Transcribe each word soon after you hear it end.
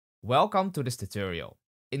Welcome to this tutorial.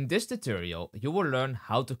 In this tutorial, you will learn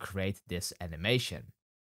how to create this animation.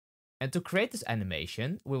 And to create this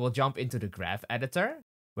animation, we will jump into the graph editor,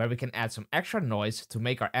 where we can add some extra noise to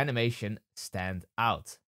make our animation stand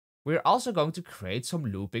out. We're also going to create some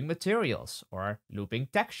looping materials, or looping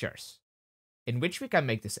textures, in which we can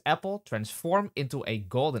make this apple transform into a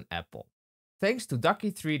golden apple. Thanks to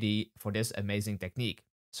Ducky 3D for this amazing technique.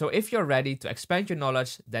 So if you're ready to expand your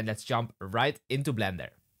knowledge, then let's jump right into Blender.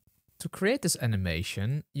 To create this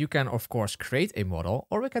animation, you can of course create a model,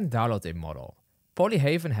 or we can download a model.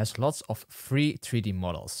 Polyhaven has lots of free 3D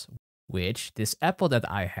models, which this apple that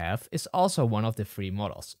I have is also one of the free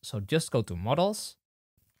models. So just go to Models,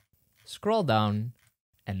 scroll down,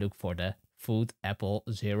 and look for the Food Apple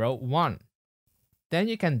 01. Then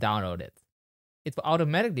you can download it. It will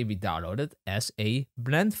automatically be downloaded as a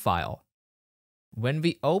blend file. When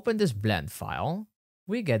we open this blend file,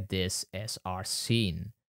 we get this as our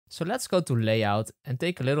scene. So let's go to Layout and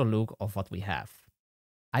take a little look of what we have.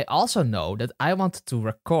 I also know that I want to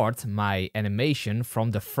record my animation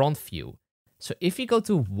from the front view. So if you go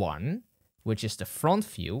to 1, which is the front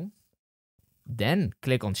view, then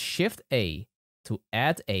click on Shift A to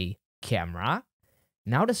add a camera.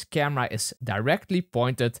 Now this camera is directly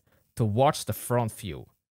pointed towards the front view.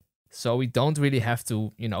 So we don't really have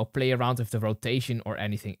to, play around with the rotation or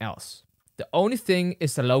anything else. The only thing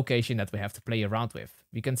is the location that we have to play around with.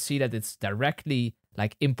 We can see that it's directly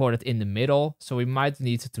imported in the middle, so we might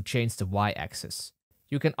need to change the y-axis.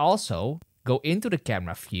 You can also go into the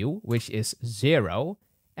camera view, which is 0,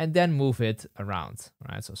 and then move it around.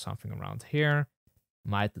 Right, so something around here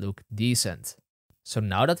might look decent. So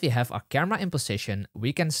now that we have our camera in position,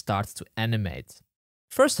 we can start to animate.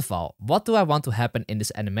 First of all, what do I want to happen in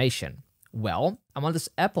this animation? Well, I want this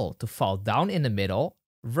apple to fall down in the middle,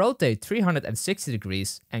 rotate 360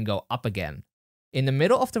 degrees, and go up again. In the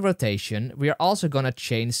middle of the rotation, we are also gonna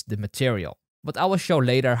change the material, but I will show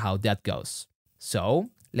later how that goes. So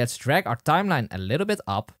let's drag our timeline a little bit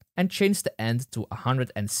up and change the end to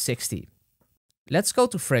 160. Let's go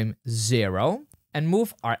to frame 0 and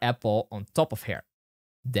move our apple on top of here.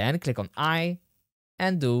 Then click on I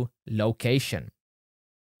and do location.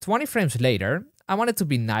 20 frames later, I want it to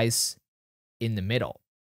be nice in the middle.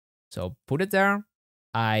 So put it there,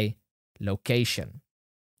 I location.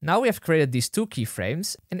 Now we have created these two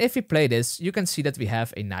keyframes, and if we play this, you can see that we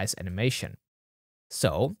have a nice animation.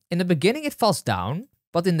 So in the beginning it falls down,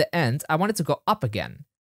 but in the end I want it to go up again.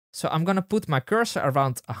 So I'm gonna put my cursor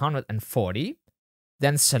around 140,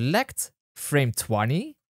 then select frame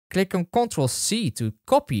 20, click on Ctrl C to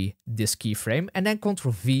copy this keyframe, and then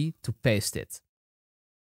Ctrl V to paste it.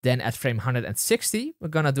 Then at frame 160, we're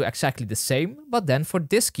gonna do exactly the same, but then for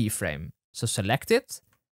this keyframe. So select it,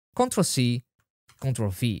 Ctrl C,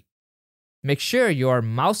 Ctrl V. Make sure your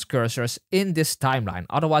mouse cursor is in this timeline,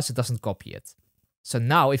 otherwise it doesn't copy it. So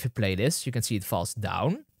now if you play this, you can see it falls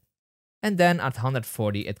down, and then at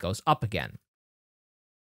 140 it goes up again.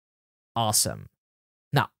 Awesome.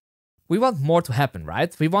 Now, we want more to happen,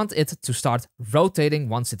 right? We want it to start rotating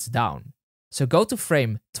once it's down. So go to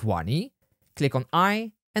frame 20, click on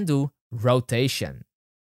I, and do rotation.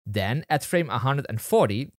 Then at frame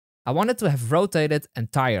 140, I want it to have rotated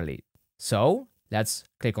entirely. So let's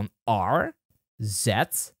click on R, Z,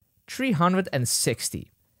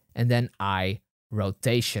 360, and then I,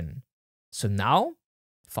 rotation. So now,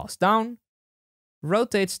 falls down,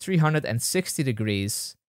 rotates 360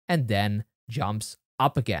 degrees, and then jumps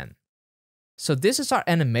up again. So this is our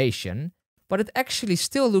animation, but it actually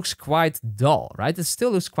still looks quite dull, right? It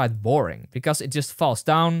still looks quite boring, because it just falls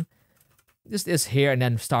down, just is here, and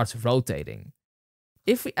then starts rotating.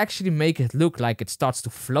 If we actually make it look like it starts to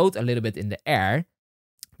float a little bit in the air,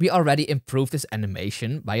 we already improved this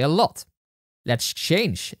animation by a lot. Let's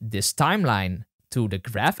change this timeline to the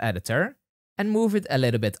graph editor and move it a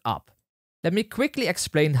little bit up. Let me quickly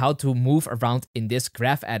explain how to move around in this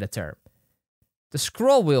graph editor. The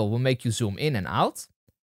scroll wheel will make you zoom in and out.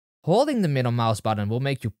 Holding the middle mouse button will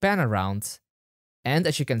make you pan around. And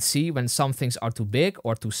as you can see, when some things are too big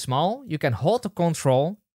or too small, you can hold the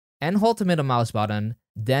control and hold the middle mouse button,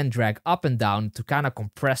 then drag up and down to kind of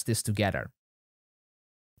compress this together.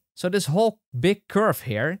 So this whole big curve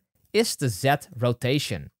here is the Z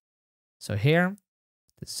rotation. So here,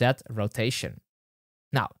 the Z rotation.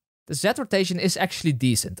 Now, the Z rotation is actually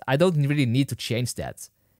decent. I don't really need to change that.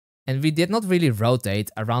 And we did not really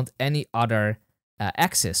rotate around any other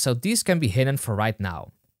axis, so these can be hidden for right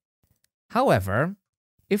now. However,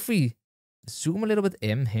 if we zoom a little bit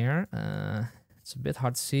in here, it's a bit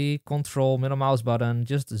hard to see, Control, middle mouse button,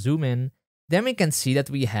 just zoom in, then we can see that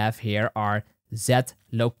we have here our Z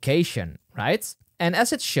location, right? And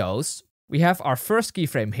as it shows, we have our first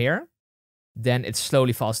keyframe here, then it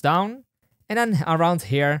slowly falls down, and then around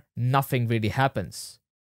here, nothing really happens.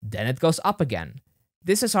 Then it goes up again.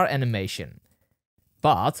 This is our animation.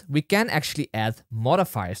 But we can actually add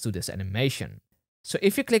modifiers to this animation. So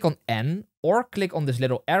if you click on N or click on this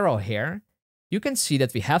little arrow here, you can see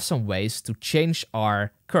that we have some ways to change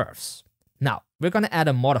our curves. Now, we're going to add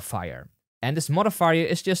a modifier. And this modifier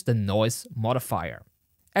is just the noise modifier.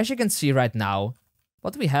 As you can see right now,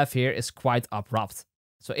 what we have here is quite abrupt.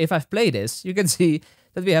 So if I play this, you can see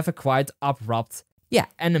that we have a quite abrupt,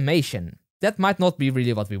 animation. That might not be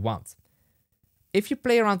really what we want. If you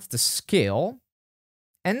play around with the scale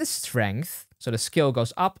and the strength, so the scale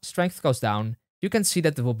goes up, strength goes down, you can see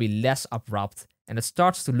that it will be less abrupt and it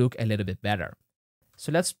starts to look a little bit better.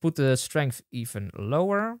 So let's put the strength even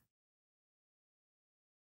lower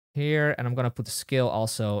here, and I'm going to put the scale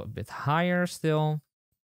also a bit higher still.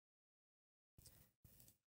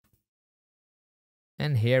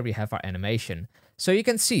 And here we have our animation. So you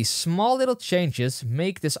can see small little changes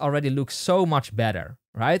make this already look so much better,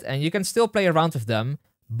 right? And you can still play around with them,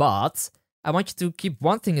 but I want you to keep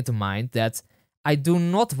one thing into mind, that I do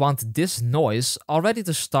not want this noise already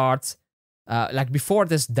to start like before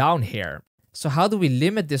this down here. So how do we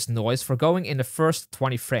limit this noise for going in the first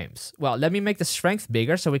 20 frames? Well, let me make the strength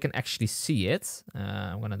bigger so we can actually see it.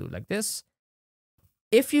 I'm going to do it like this.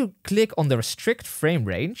 If you click on the restrict frame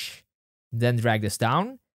range, then drag this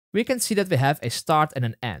down, we can see that we have a start and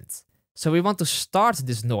an end. So we want to start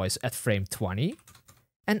this noise at frame 20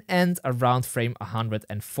 and end around frame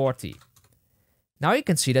 140. Now you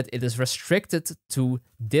can see that it is restricted to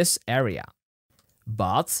this area.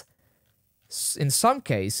 But in some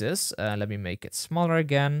cases, let me make it smaller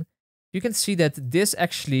again, you can see that this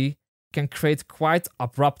actually can create quite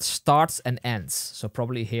abrupt starts and ends. So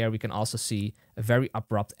probably here we can also see a very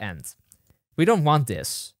abrupt end. We don't want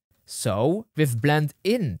this. So with blend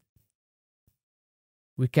in,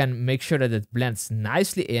 we can make sure that it blends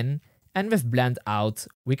nicely in, and with blend out,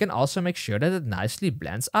 we can also make sure that it nicely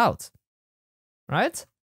blends out. Right?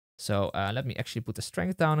 So let me actually put the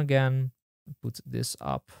strength down again, put this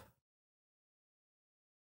up.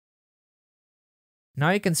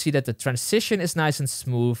 Now you can see that the transition is nice and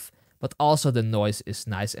smooth, but also the noise is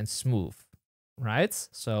nice and smooth, right?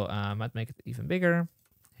 So I might make it even bigger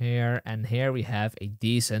here, and here we have a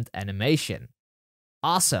decent animation.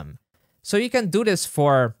 Awesome. So you can do this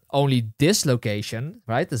for only this location,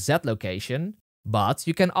 right? The Z location, but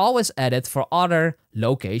you can always add it for other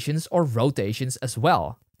locations or rotations as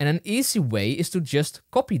well. And an easy way is to just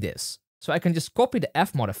copy this. So I can just copy the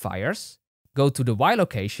F modifiers, go to the Y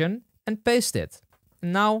location and paste it.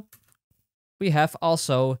 And now we have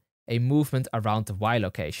also a movement around the Y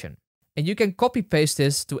location. And you can copy paste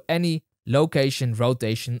this to any location,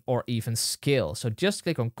 rotation, or even scale. So just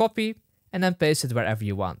click on copy and then paste it wherever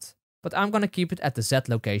you want. But I'm going to keep it at the Z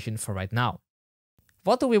location for right now.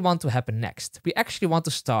 What do we want to happen next? We actually want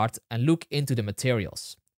to start and look into the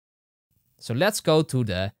materials. So let's go to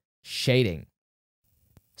the shading.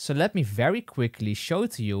 So let me very quickly show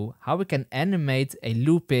to you how we can animate a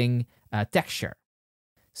looping texture.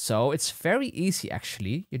 So it's very easy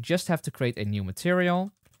actually. You just have to create a new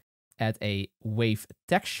material, add a wave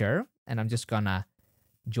texture, and I'm just gonna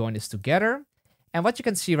join this together. And what you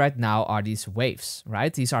can see right now are these waves,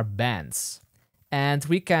 right? These are bands. And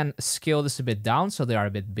we can scale this a bit down so they are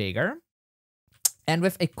a bit bigger. And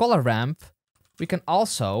with a color ramp, we can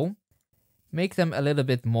also make them a little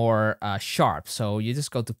bit more sharp. So you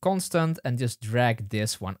just go to constant and just drag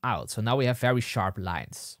this one out. So now we have very sharp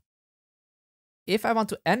lines. If I want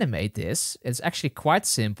to animate this, it's actually quite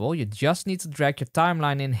simple. You just need to drag your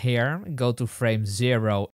timeline in here, go to frame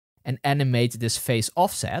 0 and animate this face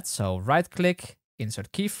offset. So right click,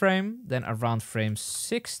 insert keyframe, then around frame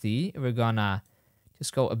 60, we're gonna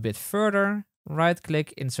just go a bit further, right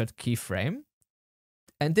click, insert keyframe.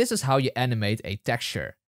 And this is how you animate a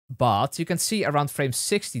texture. But you can see around frame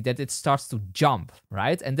 60 that it starts to jump,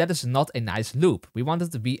 right? And that is not a nice loop. We want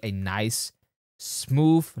it to be a nice,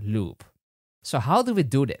 smooth loop. So how do we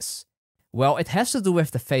do this? Well, it has to do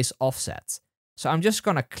with the face offset. So I'm just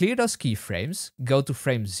gonna clear those keyframes, go to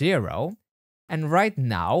frame 0, and right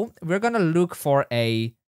now we're gonna look for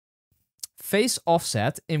a face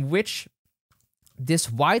offset in which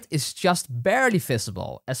this white is just barely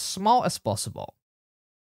visible, as small as possible.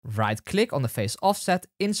 Right click on the face offset,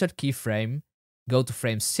 insert keyframe, go to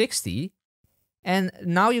frame 60, and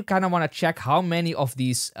now you kind of want to check how many of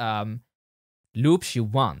these loops you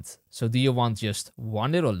want. So do you want just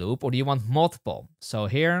one little loop or do you want multiple? So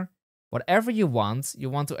here, whatever you want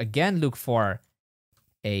to again look for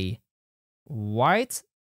a white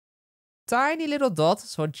tiny little dot,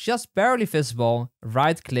 so just barely visible,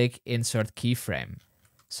 right click, insert keyframe.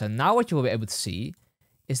 So now what you will be able to see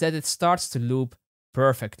is that it starts to loop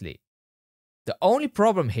perfectly. The only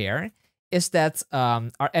problem here is that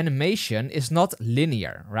our animation is not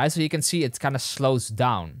linear, right? So you can see it kind of slows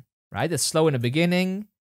down, right? It's slow in the beginning,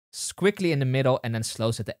 quickly in the middle, and then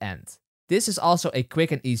slows at the end. This is also a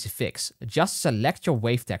quick and easy fix. Just select your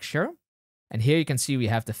wave texture, and here you can see we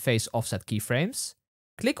have the phase offset keyframes.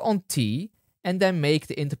 Click on T, and then make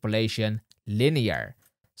the interpolation linear.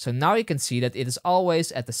 So now you can see that it is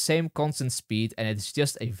always at the same constant speed, and it's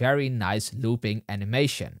just a very nice looping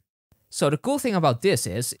animation. So the cool thing about this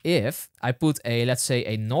is, if I put a, let's say,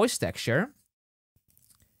 a noise texture,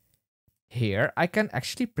 here I can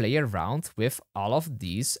actually play around with all of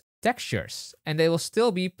these textures, and they will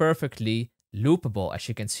still be perfectly loopable, as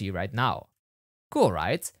you can see right now. Cool,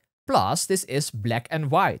 right? Plus, this is black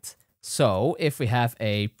and white. So if we have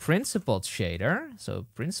a principled shader, so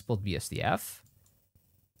principled BSDF,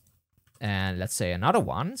 and let's say another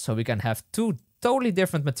one, so we can have two totally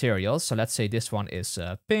different materials. So let's say this one is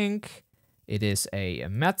pink, it is a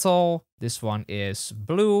metal, this one is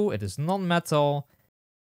blue, it is non-metal.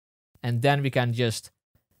 And then we can just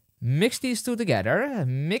mix these two together,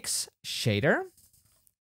 mix shader,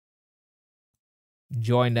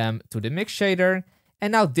 join them to the mix shader,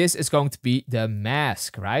 and now this is going to be the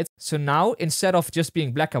mask, right? So now, instead of just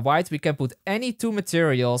being black and white, we can put any two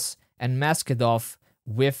materials and mask it off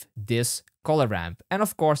with this color ramp. And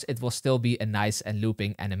of course, it will still be a nice and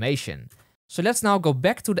looping animation. So let's now go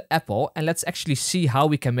back to the apple, and let's actually see how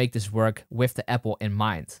we can make this work with the apple in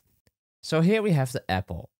mind. So here we have the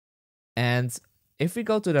apple. And if we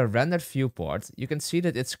go to the rendered viewport, you can see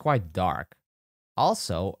that it's quite dark.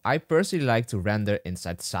 Also, I personally like to render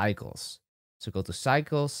inside cycles. So go to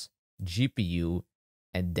cycles, GPU,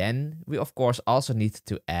 and then we of course also need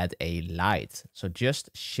to add a light. So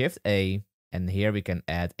just Shift A, and here we can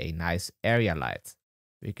add a nice area light.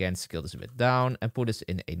 We can scale this a bit down and put this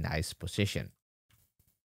in a nice position.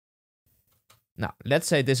 Now, let's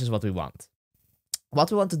say this is what we want.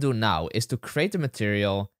 What we want to do now is to create a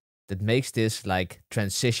material that makes this like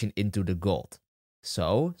transition into the gold.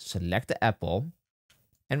 So select the apple,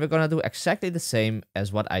 and we're gonna do exactly the same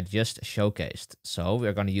as what I just showcased. So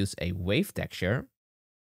we're gonna use a wave texture.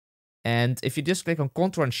 And if you just click on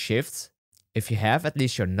Ctrl and Shift, if you have at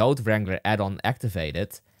least your Node Wrangler add-on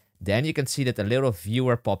activated, then you can see that a little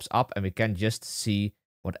viewer pops up and we can just see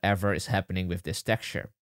whatever is happening with this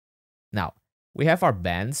texture. Now, we have our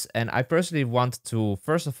bands, and I personally want to,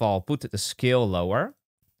 first of all, put the scale lower,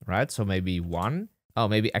 right? So maybe 1. Oh,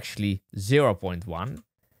 maybe actually 0.1.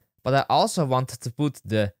 But I also want to put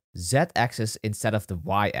the Z-axis instead of the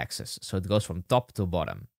Y-axis, so it goes from top to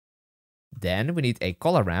bottom. Then we need a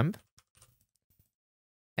color ramp,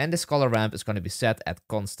 and this color ramp is going to be set at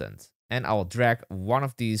constant. And I will drag one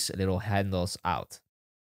of these little handles out.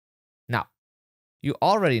 Now, you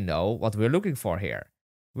already know what we're looking for here.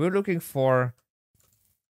 We're looking for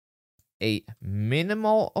a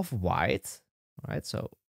minimal of white, right?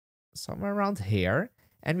 So somewhere around here,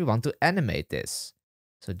 and we want to animate this.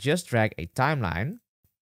 So just drag a timeline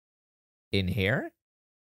in here,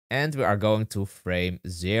 and we are going to frame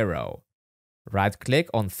 0. Right click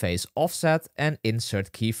on phase offset and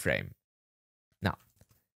insert keyframe. Now,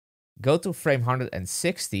 go to frame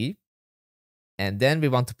 160, and then we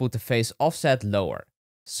want to put the phase offset lower.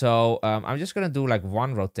 So I'm just gonna do like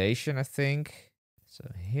one rotation, I think. So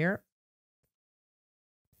here.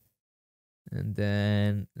 And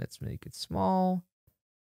then let's make it small.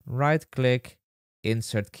 Right click,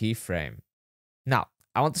 insert keyframe. Now,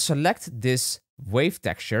 I want to select this wave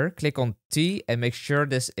texture, click on T, and make sure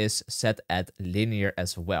this is set at linear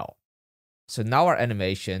as well. So now our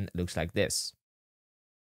animation looks like this.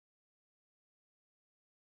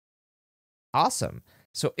 Awesome.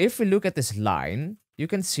 So if we look at this line, you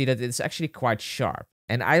can see that it's actually quite sharp.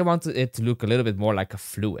 And I wanted it to look a little bit more like a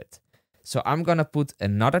fluid. So I'm gonna put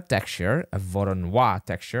another texture, a Voronoi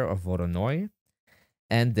texture, or Voronoi.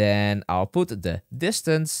 And then I'll put the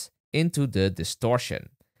distance into the distortion.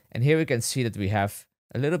 And here we can see that we have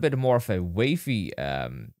a little bit more of a wavy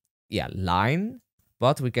line,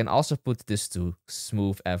 but we can also put this to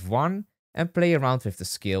smooth F1 and play around with the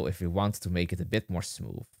scale if we want to make it a bit more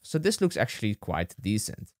smooth. So this looks actually quite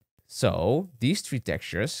decent. So these three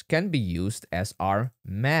textures can be used as our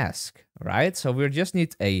mask, right? So we just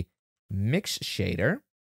need a mix shader,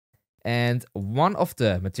 and one of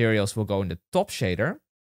the materials will go in the top shader.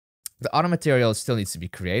 The other material still needs to be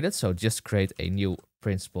created, so just create a new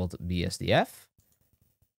principled BSDF.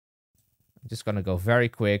 I'm just gonna go very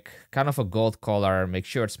quick, kind of a gold color, make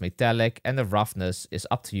sure it's metallic, and the roughness is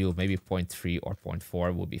up to you, maybe 0.3 or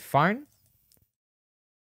 0.4 will be fine.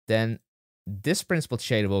 Then this principled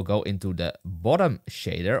shader will go into the bottom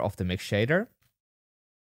shader of the mix shader.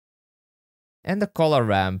 And the color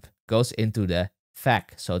ramp goes into the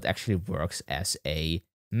vac, so it actually works as a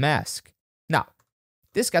mask. Now,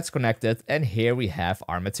 this gets connected, and here we have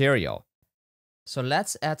our material. So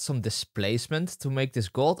let's add some displacement to make this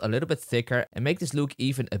gold a little bit thicker and make this look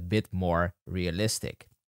even a bit more realistic.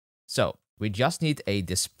 So we just need a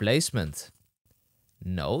displacement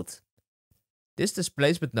node. This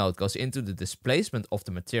displacement node goes into the displacement of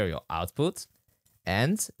the material output,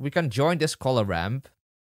 and we can join this color ramp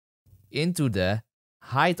into the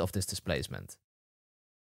height of this displacement.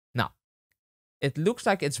 Now, it looks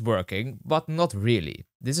like it's working, but not really.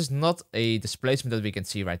 This is not a displacement that we can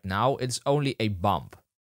see right now, it's only a bump.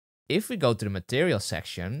 If we go to the material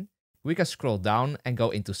section, we can scroll down and go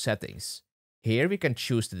into settings. Here we can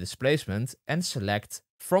choose the displacement and select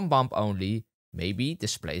from bump only, maybe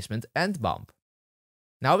displacement and bump.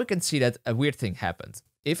 Now we can see that a weird thing happened.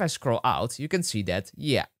 If I scroll out, you can see that,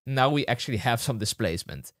 yeah, now we actually have some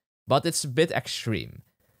displacement, but it's a bit extreme.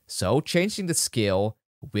 So changing the scale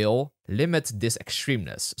will limit this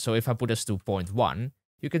extremeness. So if I put this to 0.1,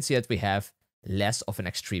 you can see that we have less of an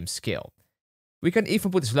extreme scale. We can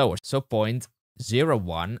even put this lower, so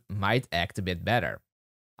 0.01 might act a bit better.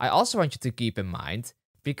 I also want you to keep in mind,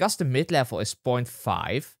 because the mid-level is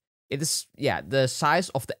 0.5, it is, the size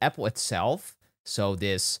of the apple itself, so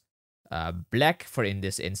this black, for in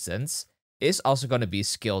this instance, is also going to be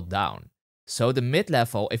scaled down. So the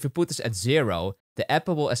mid-level, if we put this at 0, the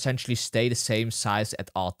apple will essentially stay the same size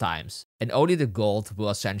at all times, and only the gold will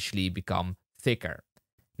essentially become thicker.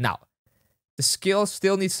 Now, the scale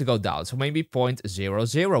still needs to go down, so maybe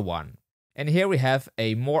 0.001. And here we have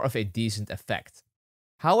a more of a decent effect.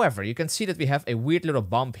 However, you can see that we have a weird little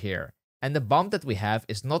bump here, and the bump that we have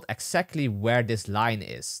is not exactly where this line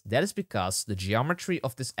is. That is because the geometry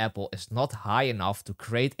of this apple is not high enough to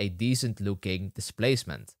create a decent looking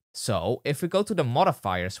displacement. So, if we go to the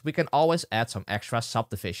modifiers, we can always add some extra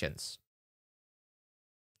subdivisions.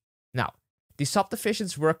 Now, these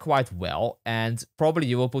subdivisions work quite well, and probably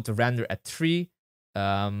you will put the render at 3,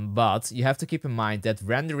 but you have to keep in mind that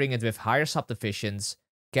rendering it with higher subdivisions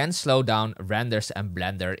can slow down renders and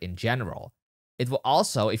Blender in general. It will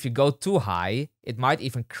also, if you go too high, it might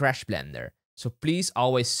even crash Blender, so please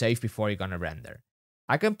always save before you're gonna render.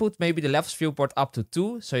 I can put maybe the levels viewport up to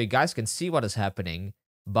 2, so you guys can see what is happening,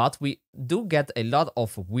 but we do get a lot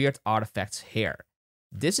of weird artifacts here.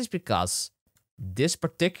 This is because this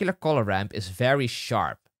particular color ramp is very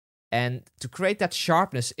sharp, and to create that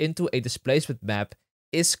sharpness into a displacement map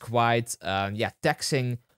is quite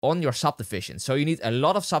taxing on your subdivisions. So you need a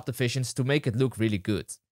lot of subdivisions to make it look really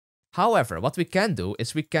good. However, what we can do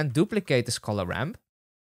is we can duplicate this color ramp.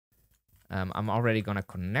 I'm already gonna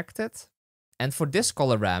connect it. And for this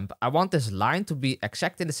color ramp, I want this line to be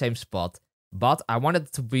exactly in the same spot, but I want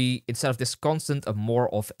it to be, instead of this constant, a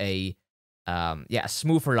more of a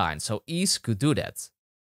smoother line. So ease could do that.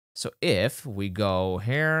 So if we go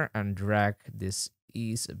here and drag this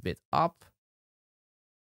ease a bit up,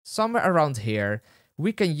 somewhere around here,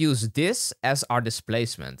 we can use this as our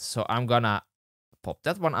displacement. So I'm gonna pop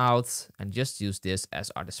that one out and just use this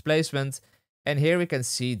as our displacement. And here we can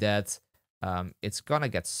see that it's gonna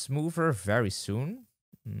get smoother very soon.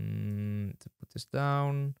 To put this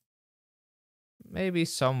down, maybe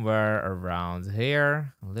somewhere around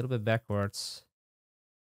here, a little bit backwards.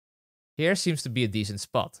 Here seems to be a decent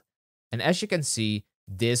spot. And as you can see,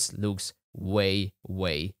 this looks way,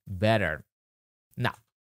 way better. Now,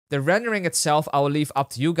 the rendering itself, I will leave up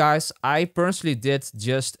to you guys. I personally did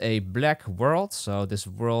just a black world, so this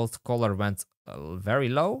world color went very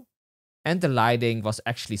low. And the lighting was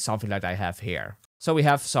actually something like I have here. So we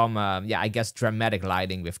have some, I guess, dramatic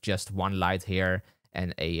lighting with just one light here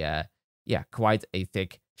and a, quite a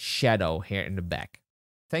thick shadow here in the back.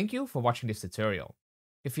 Thank you for watching this tutorial.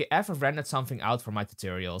 If you ever rendered something out for my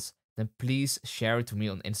tutorials, then please share it to me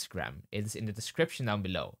on Instagram. It is in the description down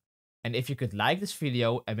below. And if you could like this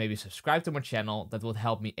video and maybe subscribe to my channel, that would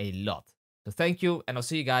help me a lot. So thank you, and I'll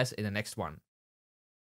see you guys in the next one.